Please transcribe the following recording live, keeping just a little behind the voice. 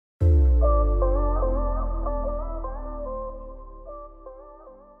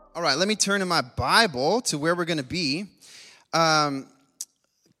All right, let me turn in my Bible to where we're going to be.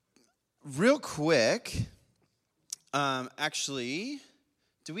 Real quick, actually,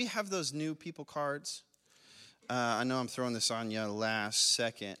 do we have those new people cards? I know I'm throwing this on you last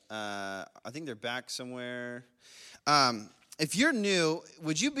second. I think they're back somewhere. If you're new,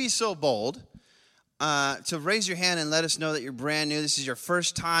 would you be so bold to raise your hand and let us know that you're brand new? This is your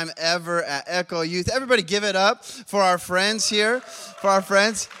first time ever at Echo Youth. Everybody give it up for our friends here, for our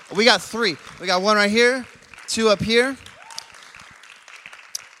friends. We got 3. We got 1 right here, 2 up here.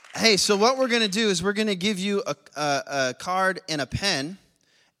 Hey, so what we're going to do is we're going to give you a card and a pen.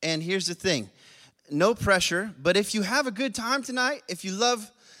 And here's the thing. No pressure, but if you have a good time tonight, if you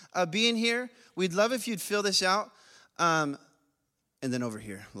love being here, we'd love if you'd fill this out. And then over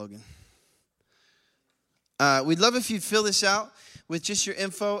here, Logan. We'd love if you'd fill this out with just your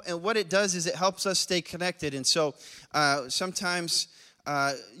info. And what it does is it helps us stay connected. And so sometimes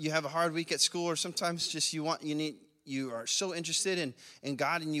you have a hard week at school, or sometimes just you are so interested in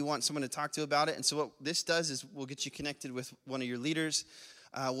God and you want someone to talk to about it. And so what this does is we'll get you connected with one of your leaders.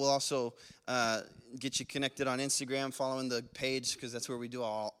 We'll also get you connected on Instagram, following the page, because that's where we do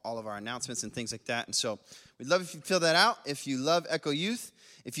all of our announcements and things like that. And so we'd love if you fill that out if you love Echo Youth.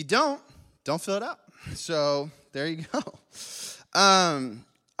 If you don't fill it out. So there you go.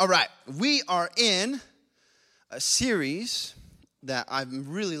 All right. We are in a series that I'm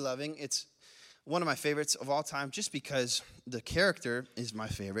really loving. It's one of my favorites of all time just because the character is my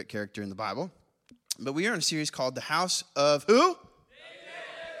favorite character in the Bible. But we are in a series called The House of who? David.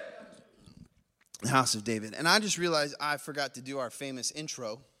 The House of David. And I just realized I forgot to do our famous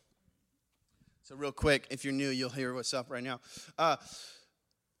intro. So real quick, if you're new, you'll hear what's up right now.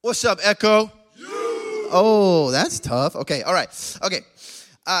 What's up, Echo? Oh, that's tough. Okay, all right. Okay,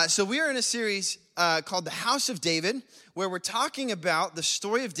 so we are in a series called The House of David, where we're talking about the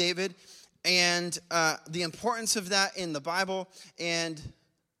story of David and the importance of that in the Bible. And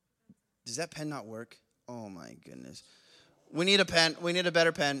does that pen not work? Oh, my goodness. We need a pen. We need a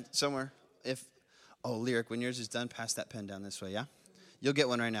better pen somewhere. Lyric, when yours is done, pass that pen down this way, yeah? You'll get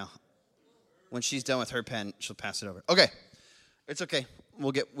one right now. When she's done with her pen, she'll pass it over. Okay, it's okay.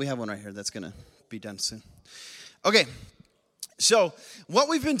 We have one right here that's going to be done soon. Okay, so what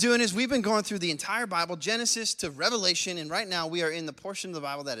we've been doing is we've been going through the entire Bible, Genesis to Revelation, and right now we are in the portion of the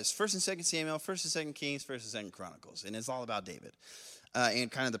Bible that is 1st and 2nd Samuel, 1st and 2nd Kings, 1st and 2nd Chronicles, and it's all about David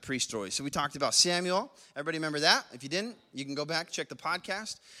and kind of the pre-story. So we talked about Samuel. Everybody remember that? If you didn't, you can go back, check the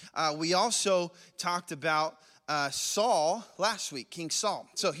podcast. We also talked about Saul last week, King Saul.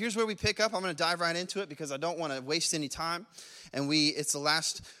 So here's where we pick up. I'm going to dive right into it because I don't want to waste any time. And it's the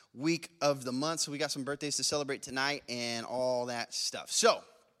last week of the month, so we got some birthdays to celebrate tonight and all that stuff. So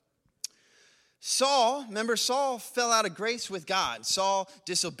Saul fell out of grace with God. Saul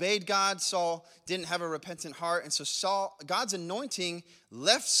disobeyed God. Saul didn't have a repentant heart. And so God's anointing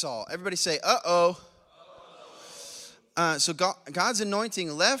left Saul. Everybody say, uh-oh. So God's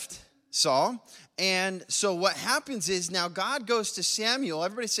anointing left Saul. And so what happens is now God goes to Samuel.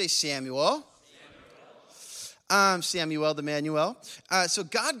 Everybody say Samuel. Samuel the Manuel. So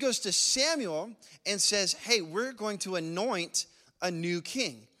God goes to Samuel and says, hey, we're going to anoint a new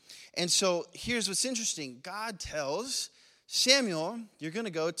king. And so here's what's interesting. God tells Samuel, you're going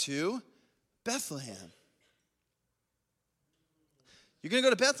to go to Bethlehem. You're going to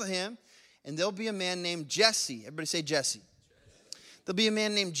go to Bethlehem, and there'll be a man named Jesse. Everybody say Jesse. There'll be a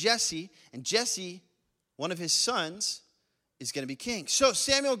man named Jesse, and Jesse, one of his sons, is going to be king. So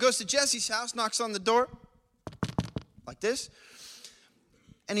Samuel goes to Jesse's house, knocks on the door, like this,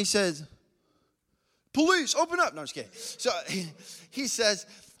 and he says, police, open up. No, I'm just kidding. So he says,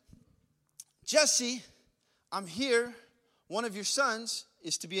 Jesse, I'm here. One of your sons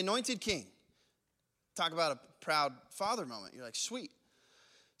is to be anointed king. Talk about a proud father moment. You're like, sweet.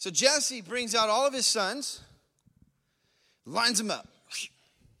 So Jesse brings out all of his sons, lines them up.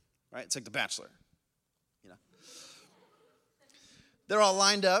 Right? It's like The Bachelor. You know. They're all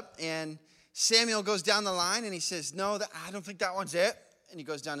lined up, and Samuel goes down the line, and he says, no, I don't think that one's it. And he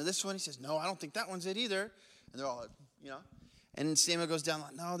goes down to this one. He says, no, I don't think that one's it either. And they're all, And then Samuel goes down,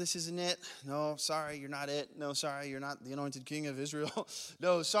 like, no, this isn't it. No, sorry, you're not it. No, sorry, you're not the anointed king of Israel.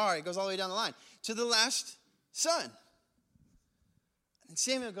 No, sorry. It goes all the way down the line to the last son. And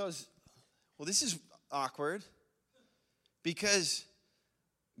Samuel goes, well, this is awkward because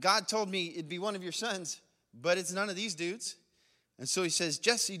God told me it'd be one of your sons, but it's none of these dudes. And so he says,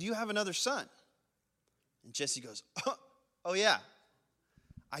 Jesse, do you have another son? And Jesse goes, oh yeah,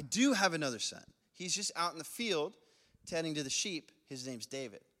 I do have another son. He's just out in the field tending to the sheep. His name's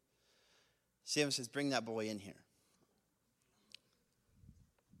David. Samuel says, bring that boy in here.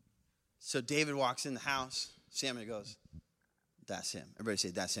 So David walks in the house. Samuel goes, that's him. Everybody say,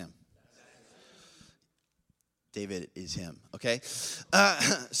 that's him. David is him, okay?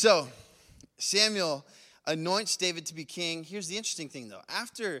 So Samuel anoints David to be king. Here's the interesting thing, though.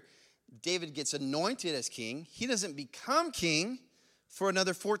 After David gets anointed as king, he doesn't become king for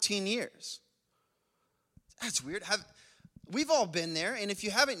another 14 years. That's weird. We've all been there, and if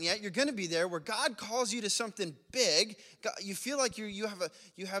you haven't yet, you're going to be there, where God calls you to something big. God, you feel like you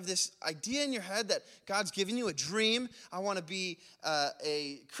have this idea in your head that God's given you a dream. I want to be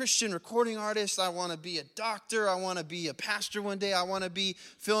a Christian recording artist. I want to be a doctor. I want to be a pastor one day. I want to be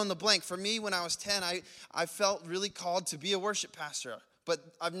fill in the blank. For me, when I was 10, I felt really called to be a worship pastor, but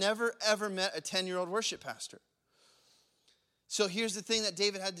I've never, ever met a 10-year-old worship pastor. So here's the thing that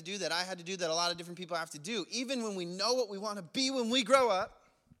David had to do, that I had to do, that a lot of different people have to do. Even when we know what we want to be when we grow up,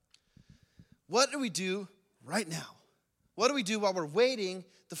 what do we do right now? What do we do while we're waiting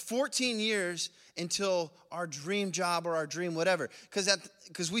the 14 years until our dream job or our dream whatever?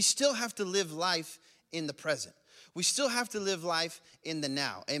 Because we still have to live life in the present. We still have to live life in the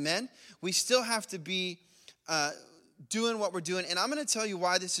now. Amen? We still have to be doing what we're doing. And I'm going to tell you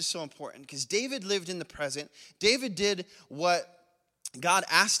why this is so important. Because David lived in the present. David did what God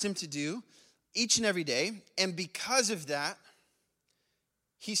asked him to do each and every day. And because of that,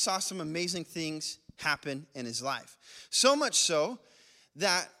 he saw some amazing things happen in his life. So much so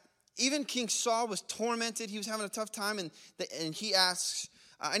that even King Saul was tormented. He was having a tough time. And he asks,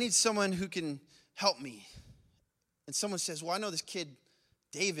 I need someone who can help me. And someone says, well, I know this kid,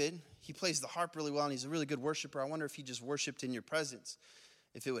 David. He plays the harp really well, and he's a really good worshiper. I wonder if he just worshiped in your presence,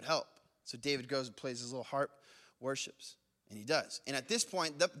 if it would help. So David goes and plays his little harp, worships, and he does. And at this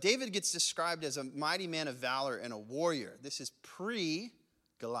point, David gets described as a mighty man of valor and a warrior. This is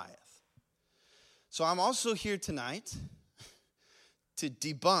pre-Goliath. So I'm also here tonight to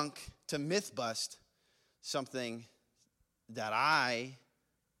debunk, to myth bust something that I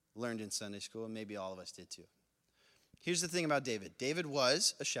learned in Sunday school, and maybe all of us did too. Here's the thing about David. David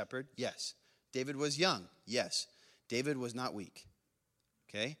was a shepherd, yes. David was young, yes. David was not weak,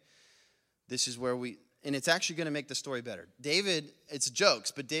 okay? This is where and it's actually going to make the story better. David, it's jokes,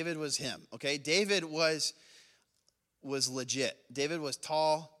 but David was him, okay? David was legit. David was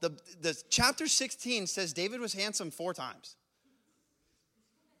tall. The chapter 16 says David was handsome 4 times.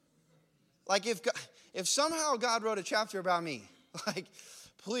 Like if somehow God wrote a chapter about me, like,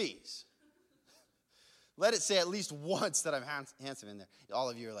 please. Let it say at least once that I'm handsome in there.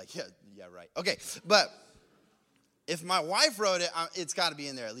 All of you are like, yeah, right. Okay, but if my wife wrote it, it's got to be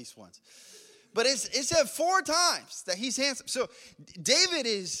in there at least once. But it said 4 times that he's handsome. So David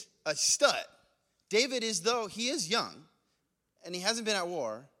is a stud. David is, though he is young, and he hasn't been at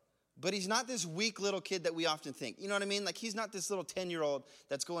war, but he's not this weak little kid that we often think. You know what I mean? Like, he's not this little 10-year-old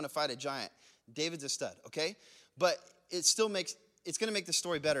that's going to fight a giant. David's a stud, okay? But it's going to make the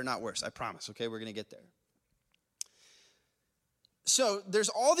story better, not worse. I promise, okay? We're going to get there. So there's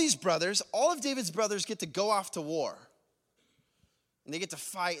all these brothers. All of David's brothers get to go off to war. And they get to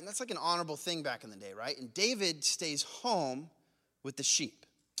fight. And that's like an honorable thing back in the day, right? And David stays home with the sheep.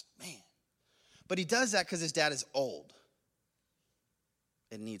 Man. But he does that because his dad is old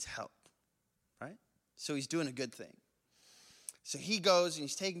and needs help, right? So he's doing a good thing. So he goes and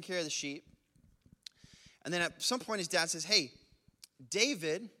he's taking care of the sheep. And then at some point his dad says, hey,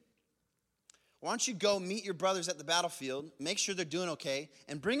 David, why don't you go meet your brothers at the battlefield, make sure they're doing okay,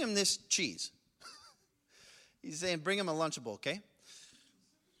 and bring them this cheese. He's saying, bring them a Lunchable, okay?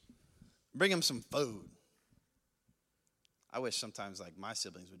 Bring them some food. I wish sometimes like my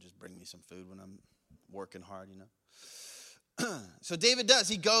siblings would just bring me some food when I'm working hard, you know. So David does.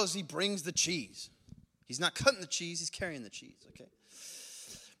 He goes, he brings the cheese. He's not cutting the cheese, he's carrying the cheese, okay?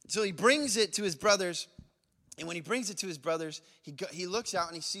 So he brings it to his brothers. And when he brings it to his brothers, he looks out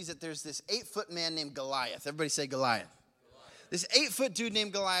and he sees that there's this 8-foot man named Goliath. Everybody say Goliath. This 8-foot dude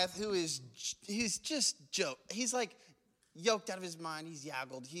named Goliath he's just joke. He's like yoked out of his mind. He's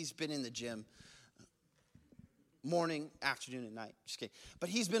yaggled. He's been in the gym morning, afternoon, and night. Just kidding. But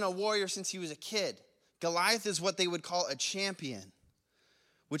he's been a warrior since he was a kid. Goliath is what they would call a champion,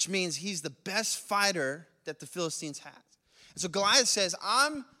 which means he's the best fighter that the Philistines have. And so Goliath says,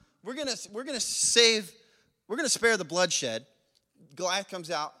 we're gonna spare the bloodshed. Goliath comes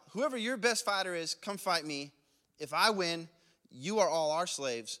out. Whoever your best fighter is, come fight me. If I win, you are all our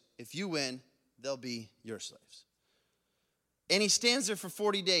slaves. If you win, they'll be your slaves. And he stands there for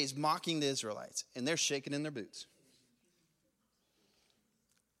 40 days mocking the Israelites. And they're shaking in their boots.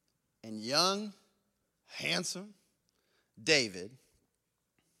 And young, handsome David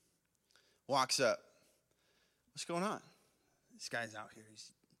walks up. What's going on? This guy's out here.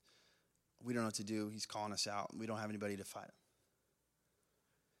 We don't know what to do. He's calling us out. We don't have anybody to fight him.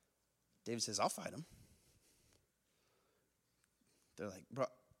 David says, I'll fight him. They're like, bro.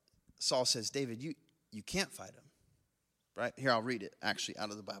 Saul says, David, you can't fight him. Right? Here, I'll read it, actually,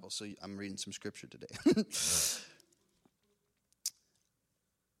 out of the Bible. So I'm reading some scripture today.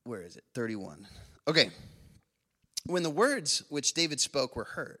 Where is it? 31. Okay. When the words which David spoke were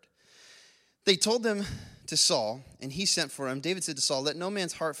heard, they told them to Saul, and he sent for him. David said to Saul, let no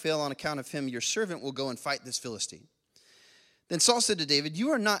man's heart fail on account of him. Your servant will go and fight this Philistine. Then Saul said to David,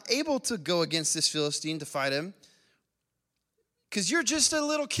 you are not able to go against this Philistine to fight him because you're just a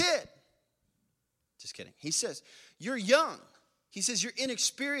little kid. Just kidding. He says, you're young. He says, you're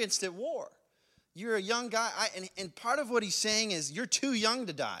inexperienced at war. You're a young guy. And part of what he's saying is you're too young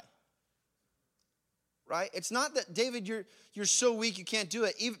to die. Right? It's not that, David, you're so weak you can't do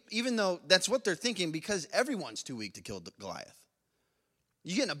it, even though that's what they're thinking, because everyone's too weak to kill Goliath.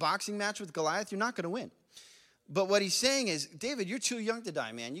 You get in a boxing match with Goliath, you're not going to win. But what he's saying is, David, you're too young to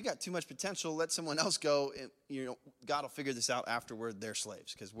die, man. You got too much potential. Let someone else go. And, God will figure this out afterward. They're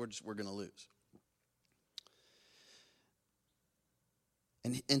slaves, because we're going to lose.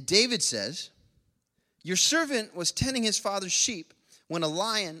 And David says, your servant was tending his father's sheep when a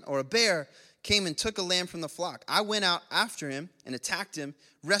lion or a bear came and took a lamb from the flock. I went out after him and attacked him,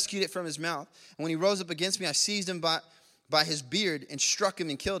 rescued it from his mouth. And when he rose up against me, I seized him by his beard and struck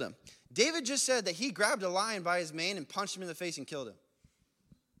him and killed him. David just said that he grabbed a lion by his mane and punched him in the face and killed him.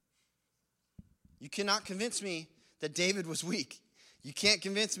 You cannot convince me that David was weak. You can't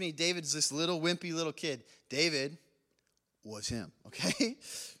convince me David's this little wimpy little kid. David was him, okay?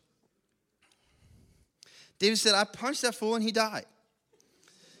 David said, I punched that fool and he died.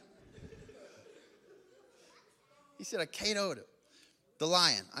 He said, I KO'd him. The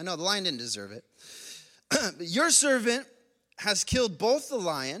lion. I know the lion didn't deserve it. But your servant has killed both the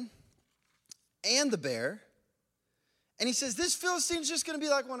lion and the bear. And he says, this Philistine's just going to be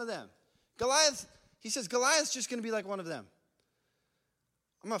like one of them. Goliath's just going to be like one of them.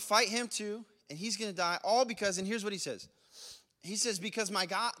 I'm going to fight him too, and he's going to die, all because, and here's what he says. He says, because my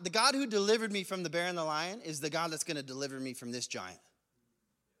God, the God who delivered me from the bear and the lion is the God that's going to deliver me from this giant.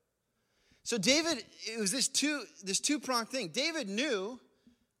 So David, it was this two-pronged thing. David knew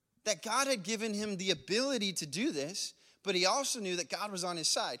that God had given him the ability to do this, but he also knew that God was on his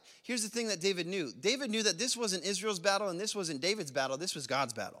side. Here's the thing that David knew. David knew that this wasn't Israel's battle and this wasn't David's battle. This was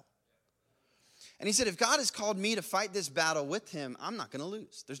God's battle. And he said, if God has called me to fight this battle with him, I'm not going to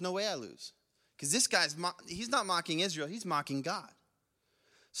lose. There's no way I lose. Because this guy's, he's not mocking Israel. He's mocking God.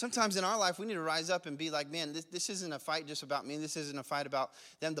 Sometimes in our life, we need to rise up and be like, man, this isn't a fight just about me. This isn't a fight about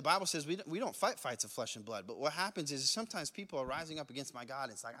them. The Bible says we don't fight fights of flesh and blood. But what happens is sometimes people are rising up against my God.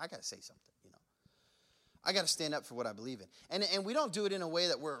 And it's like, I got to say something, I got to stand up for what I believe in. And we don't do it in a way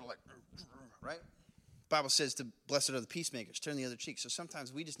that we're like, right? The Bible says to blessed are the peacemakers, turn the other cheek. So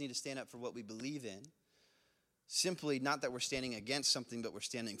sometimes we just need to stand up for what we believe in. Simply not that we're standing against something, but we're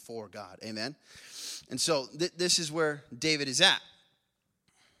standing for God. Amen? And so this is where David is at.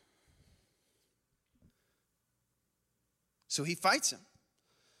 So he fights him.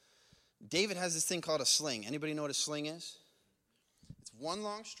 David has this thing called a sling. Anybody know what a sling is? It's one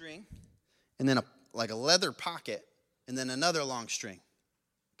long string and then like a leather pocket and then another long string.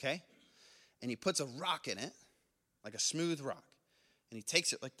 Okay? And he puts a rock in it, like a smooth rock. And he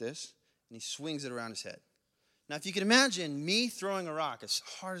takes it like this and he swings it around his head. Now, if you can imagine me throwing a rock as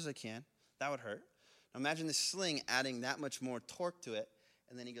hard as I can, that would hurt. Now, imagine this sling adding that much more torque to it.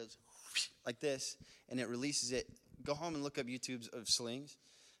 And then he goes like this and it releases it. Go home and look up YouTube of slings,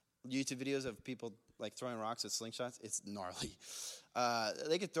 YouTube videos of people like throwing rocks with slingshots. It's gnarly.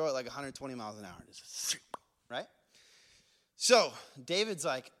 They could throw it like 120 miles an hour. Just, right? So David's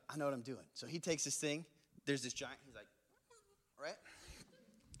like, I know what I'm doing. So he takes this thing. There's this giant. He's like, right?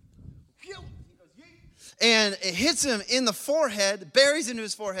 He goes, yeet. And it hits him in the forehead, buries into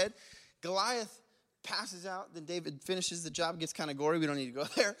his forehead. Goliath passes out. Then David finishes the job. Gets kind of gory. We don't need to go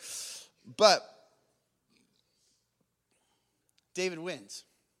there. But David wins.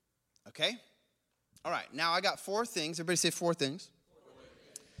 Okay? All right. Now I got 4 things. Everybody say 4 things.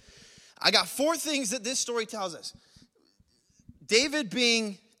 I got 4 things that this story tells us. David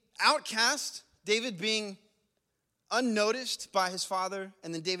being outcast, David being unnoticed by his father,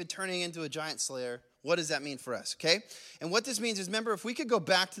 and then David turning into a giant slayer. What does that mean for us, okay? And what this means is, remember, if we could go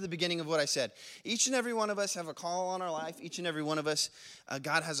back to the beginning of what I said, each and every one of us have a call on our life. Each and every one of us,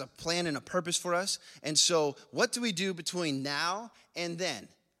 God has a plan and a purpose for us. And so what do we do between now and then?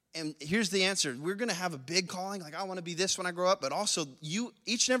 And here's the answer. We're going to have a big calling, like I want to be this when I grow up, but also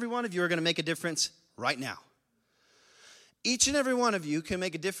each and every one of you are going to make a difference right now. Each and every one of you can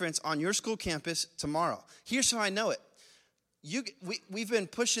make a difference on your school campus tomorrow. Here's how I know it. We've been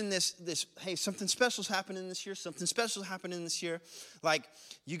pushing this, hey, something special's happening this year, something special's happening this year. Like,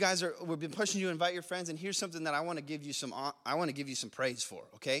 we've been pushing you to invite your friends, and here's something that I want to give you some praise for,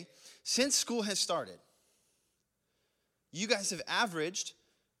 okay? Since school has started, you guys have averaged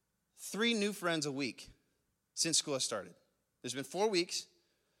 3 new friends a week since school has started. There's been 4 weeks.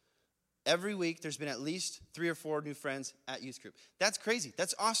 Every week, there's been at least 3 or 4 new friends at youth group. That's crazy.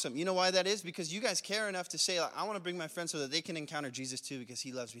 That's awesome. You know why that is? Because you guys care enough to say, like, I want to bring my friends so that they can encounter Jesus too because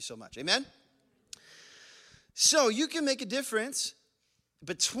he loves me so much. Amen? So you can make a difference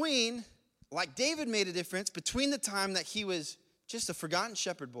between, like David made a difference, between the time that he was just a forgotten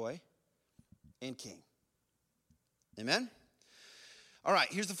shepherd boy and king. Amen? All right,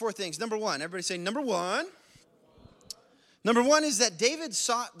 here's the 4 things. Number 1, everybody say number 1. Number 1 is that David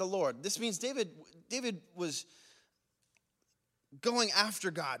sought the Lord. This means David was going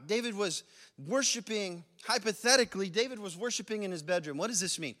after God. David was worshiping, hypothetically, David was worshiping in his bedroom. What does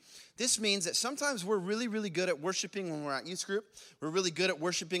this mean? This means that sometimes we're really, really good at worshiping when we're at youth group. We're really good at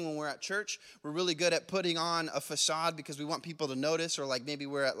worshiping when we're at church. We're really good at putting on a facade because we want people to notice, or like maybe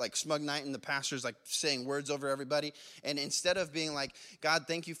we're at like smug night and the pastor's like saying words over everybody. And instead of being like, God,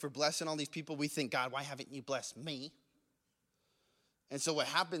 thank you for blessing all these people, we think, God, why haven't you blessed me? And so what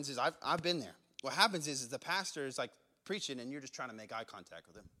happens is, I've been there. What happens is the pastor is like preaching and you're just trying to make eye contact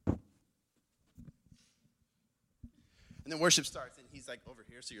with him. And then worship starts and he's like over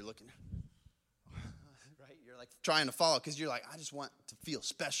here, so you're looking, right? You're like trying to follow because you're like, I just want to feel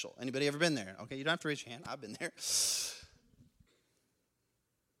special. Anybody ever been there? Okay, you don't have to raise your hand. I've been there.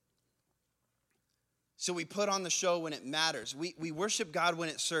 So we put on the show when it matters. We worship God when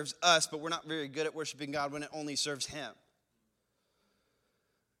it serves us, but we're not very good at worshiping God when it only serves him.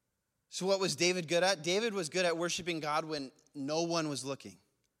 So what was David good at? David was good at worshiping God when no one was looking.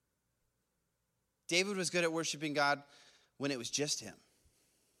 David was good at worshiping God when it was just him.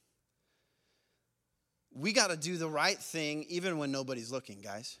 We got to do the right thing even when nobody's looking,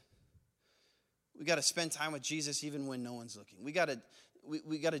 guys. We got to spend time with Jesus even when no one's looking. We got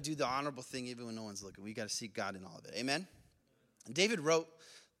to do the honorable thing even when no one's looking. We got to seek God in all of it. Amen? And David wrote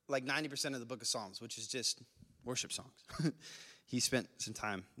like 90% of the book of Psalms, which is just worship songs. He spent some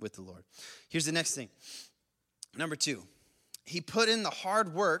time with the Lord. Here's the next thing. Number 2, he put in the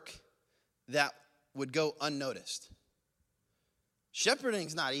hard work that would go unnoticed.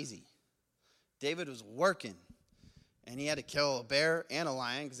 Shepherding's not easy. David was working, and he had to kill a bear and a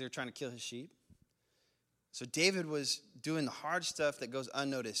lion because they were trying to kill his sheep. So David was doing the hard stuff that goes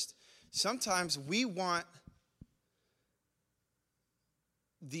unnoticed. Sometimes we want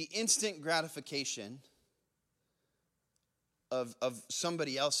the instant gratification of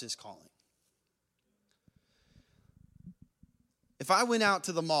somebody else's calling. If I went out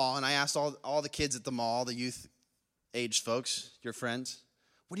to the mall and I asked all the kids at the mall, the youth-aged folks, your friends,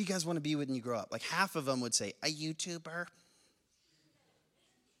 what do you guys want to be when you grow up? Like half of them would say, a YouTuber.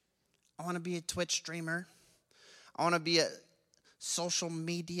 I want to be a Twitch streamer. I want to be a social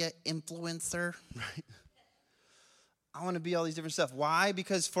media influencer. Right? I want to be all these different stuff. Why?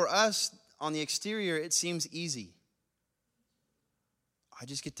 Because for us, on the exterior, it seems easy. I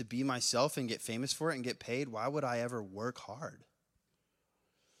just get to be myself and get famous for it and get paid. Why would I ever work hard?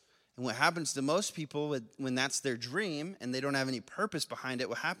 And what happens to most people when that's their dream and they don't have any purpose behind it,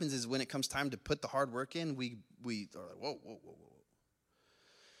 what happens is when it comes time to put the hard work in, we are like, whoa.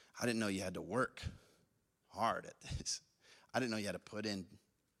 I didn't know you had to work hard at this. I didn't know you had to put in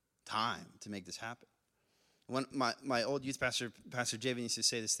time to make this happen. When my old youth pastor, Pastor Javen, used to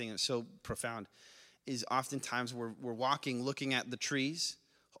say this thing that's so profound, is oftentimes we're walking, looking at the trees,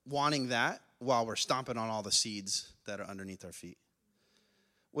 wanting that while we're stomping on all the seeds that are underneath our feet.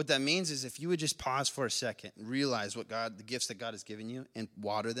 What that means is if you would just pause for a second and realize the gifts that God has given you and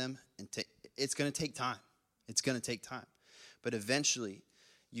water them, and it's going to take time. It's going to take time. But eventually,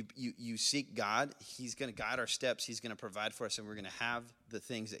 you seek God. He's going to guide our steps. He's going to provide for us, and we're going to have the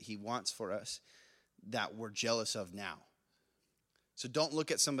things that he wants for us that we're jealous of now. So don't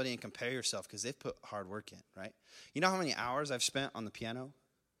look at somebody and compare yourself because they've put hard work in, right? You know how many hours I've spent on the piano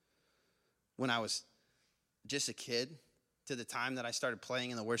when I was just a kid, to the time that I started playing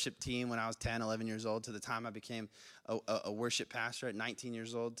in the worship team when I was 10, 11 years old, to the time I became a worship pastor at 19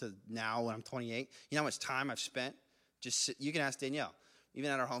 years old, to now when I'm 28. You know how much time I've spent? You can ask Danielle. Even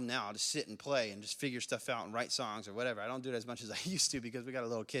at our home now, I'll just sit and play and just figure stuff out and write songs or whatever. I don't do it as much as I used to because we got a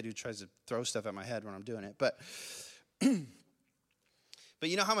little kid who tries to throw stuff at my head when I'm doing it. But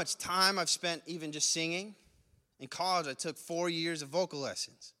you know how much time I've spent even just singing? In college, I took 4 years of vocal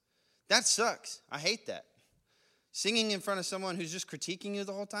lessons. That sucks. I hate that. Singing in front of someone who's just critiquing you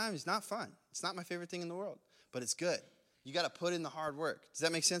the whole time is not fun. It's not my favorite thing in the world, but it's good. You got to put in the hard work. Does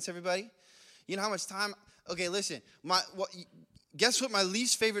that make sense, everybody? You know how much time? Okay, listen. Guess what my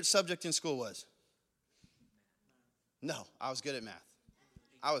least favorite subject in school was? No, I was good at math.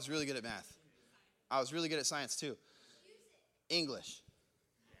 I was really good at math. I was really good at science too. English.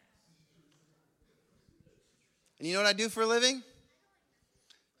 And you know what I do for a living?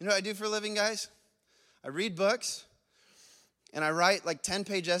 You know what I do for a living, guys? I read books, and I write like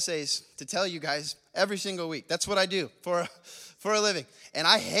 10-page essays to tell you guys every single week. That's what I do for a living. And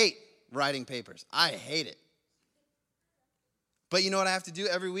I hate writing papers. I hate it. But you know what I have to do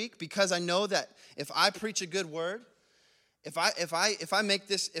every week? Because I know that if I preach a good word, if I make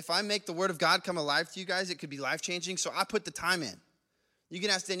the word of God come alive to you guys, it could be life-changing. So I put the time in. You can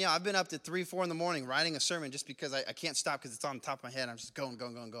ask Danielle. I've been up to 3, 4 in the morning writing a sermon just because I can't stop because it's on the top of my head. I'm just going.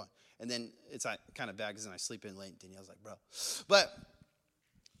 And then it's kind of bad because then I sleep in late. And Danielle's like, bro. But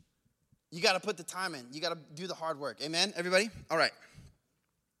you got to put the time in. You got to do the hard work. Amen, everybody? All right.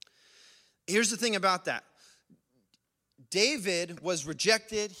 Here's the thing about that. David was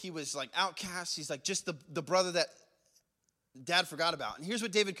rejected. He was like outcast. He's like just the brother that dad forgot about. And here's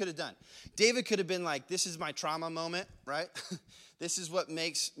what David could have done. David could have been like, this is my trauma moment, right? This is what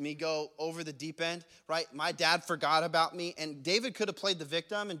makes me go over the deep end, right? My dad forgot about me. And David could have played the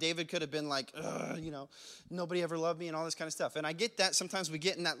victim, and David could have been like, nobody ever loved me and all this kind of stuff. And I get that. Sometimes we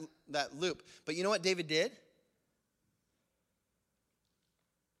get in that loop. But you know what David did?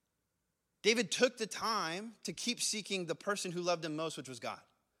 David took the time to keep seeking the person who loved him most, which was God.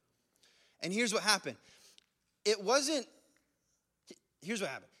 And here's what happened. Here's what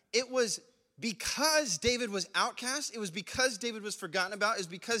happened. It was because David was outcast. It was because David was forgotten about. It was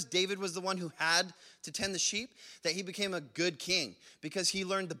because David was the one who had to tend the sheep that he became a good king. Because he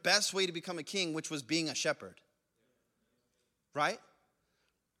learned the best way to become a king, which was being a shepherd. Right?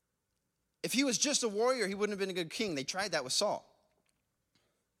 If he was just a warrior, he wouldn't have been a good king. They tried that with Saul.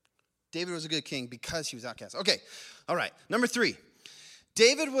 David was a good king because he was outcast. Okay, all right. Number 3.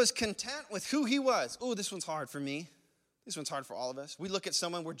 David was content with who he was. Oh, this one's hard for me. This one's hard for all of us. We look at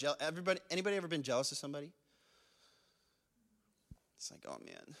someone, we're jealous. Anybody ever been jealous of somebody? It's like, oh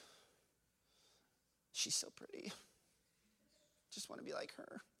man, she's so pretty. Just want to be like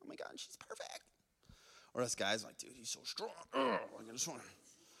her. Oh my God, she's perfect. Or us guys like, dude, he's so strong. I just want to,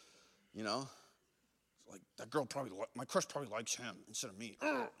 like that girl my crush probably likes him instead of me.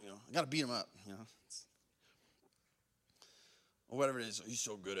 I got to beat him up, Or whatever it is, he's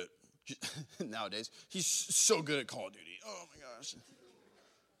so good at. Nowadays, he's so good at Call of Duty. Oh my gosh.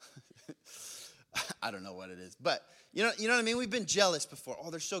 I don't know what it is. But you know what I mean? We've been jealous before. Oh,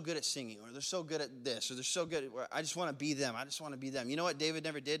 they're so good at singing, or they're so good at this, or they're so good at I just want to be them. I just want to be them. You know what David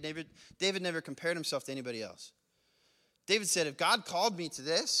never did? David never compared himself to anybody else. David said, if God called me to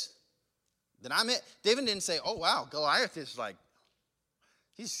this, then I'm it. David didn't say, oh wow, Goliath is like,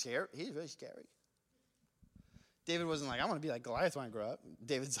 he's scary. He's really scary. David wasn't like, I want to be like Goliath when I grow up.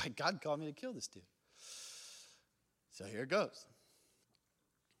 David's like, God called me to kill this dude. So here it goes.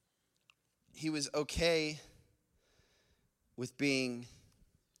 He was okay with being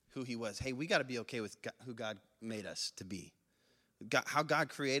who he was. Hey, we got to be okay with who God made us to be. How God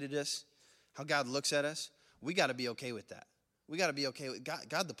created us, how God looks at us. We got to be okay with that. We got to be okay with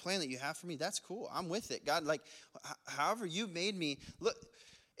God, the plan that you have for me, that's cool. I'm with it. God, like, however you made me, look,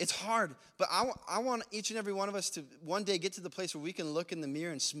 it's hard, but I want each and every one of us to one day get to the place where we can look in the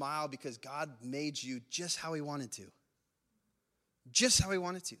mirror and smile because God made you just how he wanted to. Just how he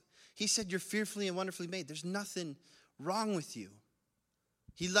wanted to. He said you're fearfully and wonderfully made. There's nothing wrong with you.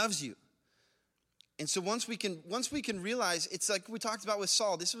 He loves you. And so once we can realize, it's like we talked about with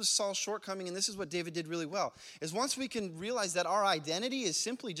Saul. This was Saul's shortcoming, and this is what David did really well. Is once we can realize that our identity is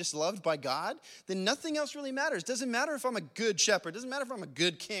simply just loved by God, then nothing else really matters. Doesn't matter if I'm a good shepherd. Doesn't matter if I'm a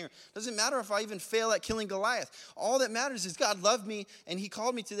good king. Doesn't matter if I even fail at killing Goliath. All that matters is God loved me, and he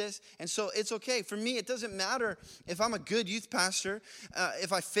called me to this, and so it's okay. For me, it doesn't matter if I'm a good youth pastor,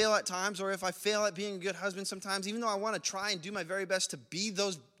 if I fail at times, or if I fail at being a good husband sometimes, even though I want to try and do my very best to be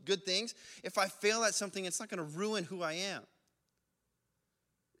those good things. If I fail at something, it's not going to ruin who I am.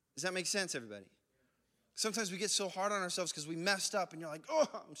 Does that make sense, everybody? Sometimes we get so hard on ourselves because we messed up and you're like, oh,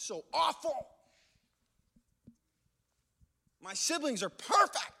 I'm so awful. My siblings are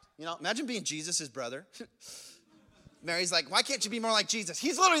perfect. Imagine being Jesus' brother. Mary's like, why can't you be more like Jesus?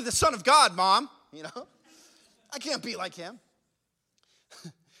 He's literally the Son of God, Mom. I can't be like him.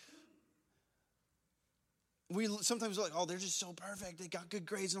 We sometimes are like, oh, they're just so perfect. They got good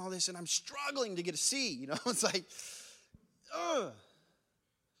grades and all this, and I'm struggling to get a C. It's like, ugh.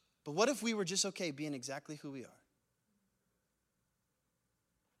 But what if we were just okay being exactly who we are?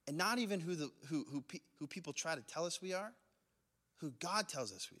 And not even who people try to tell us we are, who God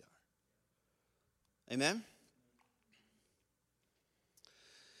tells us we are. Amen?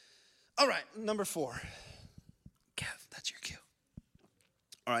 All right, number 4. Kev, that's your cue.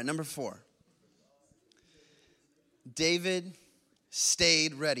 All right, number 4. David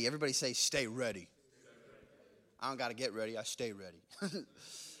stayed ready. Everybody say, stay ready. I don't got to get ready. I stay ready.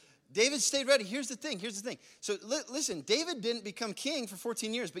 David stayed ready. Here's the thing. So listen, David didn't become king for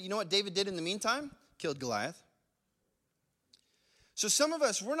 14 years. But you know what David did in the meantime? Killed Goliath. So some of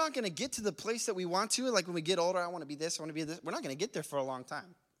us, we're not going to get to the place that we want to. Like when we get older, I want to be this, I want to be this. We're not going to get there for a long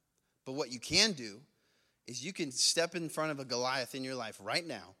time. But what you can do is you can step in front of a Goliath in your life right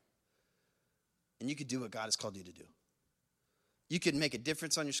now. And you can do what God has called you to do. You can make a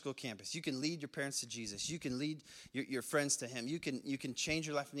difference on your school campus. You can lead your parents to Jesus. You can lead your friends to him. You can change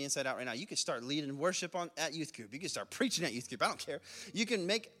your life from the inside out right now. You can start leading worship at youth group. You can start preaching at youth group. I don't care. You can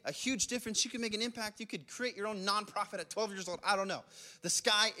make a huge difference. You can make an impact. You could create your own nonprofit at 12 years old. I don't know. The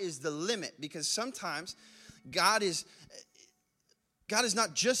sky is the limit because sometimes God is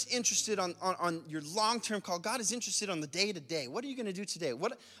not just interested on your long-term call. God is interested on the day-to-day. What are you going to do today?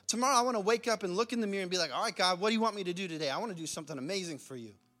 Tomorrow I want to wake up and look in the mirror and be like, all right, God, what do you want me to do today? I want to do something amazing for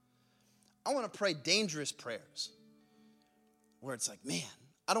you. I want to pray dangerous prayers where it's like, man,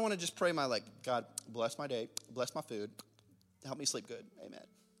 I don't want to just pray God, bless my day, bless my food, help me sleep good, amen.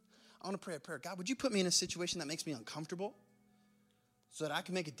 I want to pray a prayer. God, would you put me in a situation that makes me uncomfortable so that I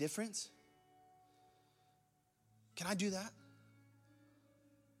can make a difference? Can I do that?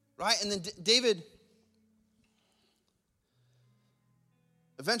 Right? And then David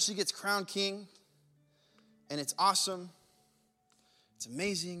eventually gets crowned king, and it's awesome. It's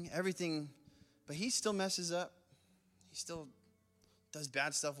amazing, everything. But he still messes up. He still does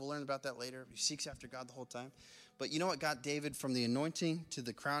bad stuff. We'll learn about that later. He seeks after God the whole time. But you know what got David from the anointing to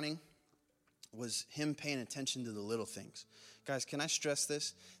the crowning? Was him paying attention to the little things. Guys, can I stress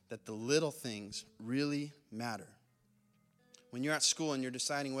this? That the little things really matter. When you're at school and you're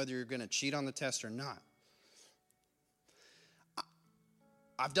deciding whether you're going to cheat on the test or not.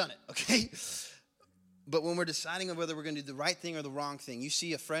 I've done it, okay? But when we're deciding on whether we're going to do the right thing or the wrong thing, you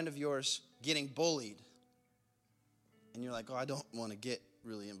see a friend of yours getting bullied. And you're like, oh, I don't want to get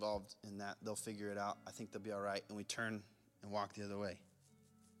really involved in that. They'll figure it out. I think they'll be all right. And we turn and walk the other way.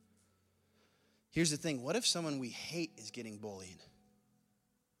 Here's the thing. What if someone we hate is getting bullied?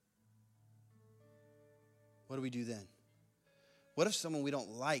 What do we do then? What if someone we don't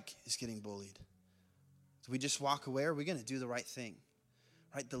like is getting bullied? Do we just walk away, or are we going to do the right thing?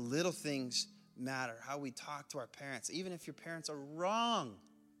 Right? The little things matter. How we talk to our parents, even if your parents are wrong,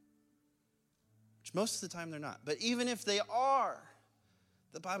 which most of the time they're not. But even if they are,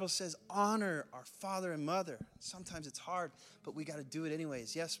 the Bible says honor our father and mother. Sometimes it's hard, but we got to do it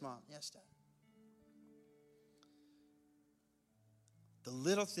anyways. Yes, Mom. Yes, Dad. The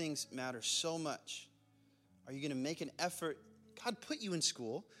little things matter so much. Are you going to make an effort? God put you in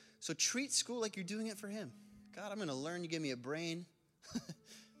school, so treat school like you're doing it for him. God, I'm going to learn. You give me a brain.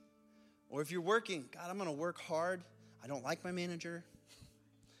 Or if you're working, God, I'm going to work hard. I don't like my manager.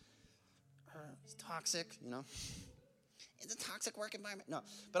 It's toxic, you know. It's a toxic work environment. No,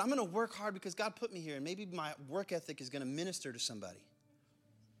 but I'm going to work hard because God put me here, and maybe my work ethic is going to minister to somebody.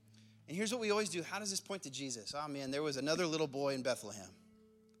 And here's what we always do. How does this point to Jesus? Oh, man, there was another little boy in Bethlehem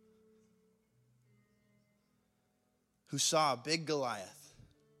who saw a big Goliath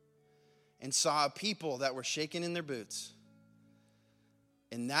and saw a people that were shaking in their boots.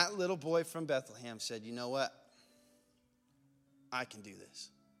 And that little boy from Bethlehem said, you know what? I can do this.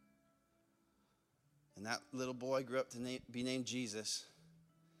 And that little boy grew up to be named Jesus.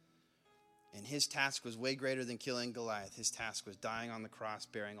 And his task was way greater than killing Goliath. His task was dying on the cross,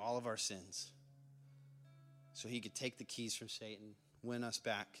 bearing all of our sins, so he could take the keys from Satan, win us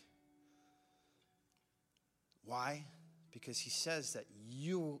back. Why? Because he says that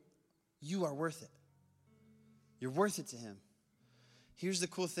you are worth it. You're worth it to him. Here's the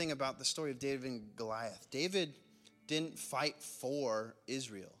cool thing about the story of David and Goliath. David didn't fight for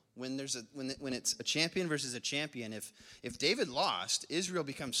Israel. When it's a champion versus a champion, if David lost, Israel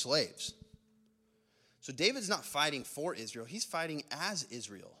becomes slaves. So David's not fighting for Israel. He's fighting as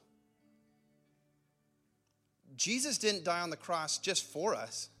Israel. Jesus didn't die on the cross just for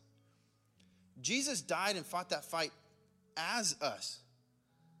us. Jesus died and fought that fight as us.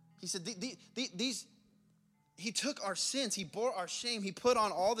 He said, he took our sins. He bore our shame. He put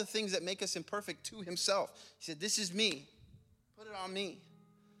on all the things that make us imperfect to himself. He said, this is me. Put it on me.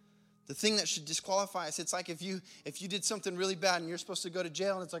 The thing that should disqualify us, it's like if you did something really bad and you're supposed to go to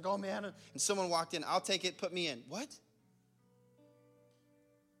jail and it's like, oh man, and someone walked in, I'll take it, put me in. What?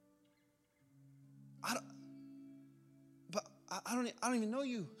 I don't even know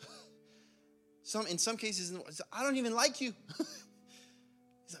you. In some cases, I don't even like you.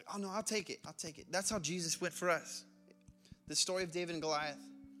 He's like, oh no, I'll take it. That's how Jesus went for us. The story of David and Goliath.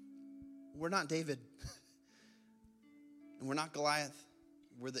 We're not David. And we're not Goliath.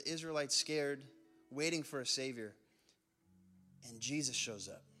 We're the Israelites scared, waiting for a Savior. And Jesus shows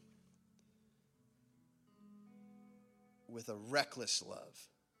up with a reckless love.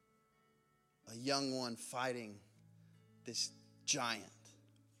 A young one fighting this giant.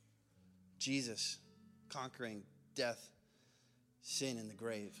 Jesus conquering death, sin, and the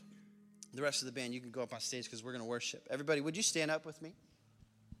grave. The rest of the band, you can go up on stage because we're going to worship. Everybody, would you stand up with me?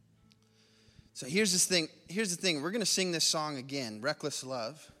 So here's the thing. We're going to sing this song again, Reckless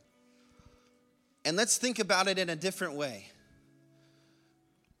Love. And let's think about it in a different way.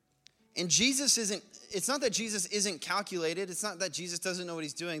 And it's not that Jesus isn't calculated. It's not that Jesus doesn't know what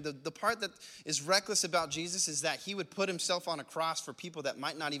he's doing. The part that is reckless about Jesus is that he would put himself on a cross for people that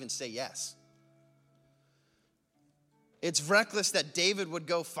might not even say yes. It's reckless that David would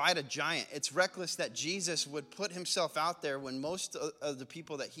go fight a giant. It's reckless that Jesus would put himself out there when most of the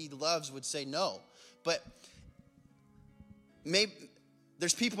people that he loves would say no. But maybe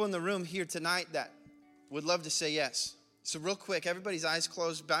there's people in the room here tonight that would love to say yes. So real quick, everybody's eyes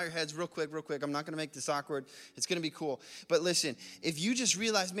closed, bow your heads real quick. I'm not going to make this awkward. It's going to be cool. But listen, if you just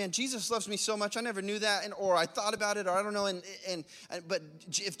realize, man, Jesus loves me so much, I never knew that, or I thought about it, or I don't know, but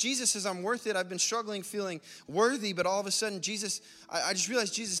if Jesus says I'm worth it, I've been struggling, feeling worthy, but all of a sudden I just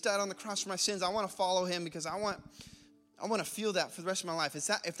realized Jesus died on the cross for my sins. I want to follow him because I want to feel that for the rest of my life.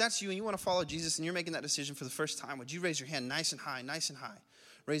 If that's you and you want to follow Jesus and you're making that decision for the first time, would you raise your hand nice and high, nice and high?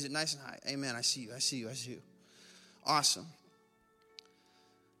 Raise it nice and high. Amen. I see you. Awesome.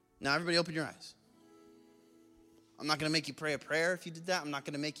 Now, everybody open your eyes. I'm not going to make you pray a prayer if you did that. I'm not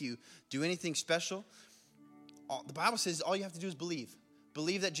going to make you do anything special. The Bible says all you have to do is believe.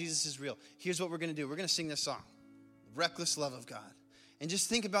 Believe that Jesus is real. Here's what we're going to do. We're going to sing this song, Reckless Love of God. And just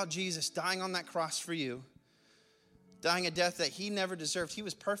think about Jesus dying on that cross for you, dying a death that he never deserved. He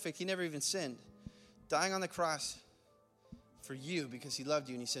was perfect. He never even sinned. Dying on the cross for you because he loved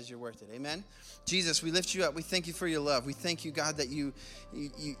you and he says you're worth it. Amen. Jesus, we lift you up. We thank you for your love. We thank you, God, that you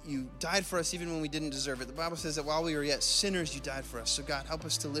died for us even when we didn't deserve it. The Bible says that while we were yet sinners, you died for us. So God, help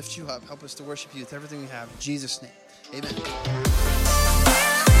us to lift you up. Help us to worship you with everything we have. In Jesus' name. Amen.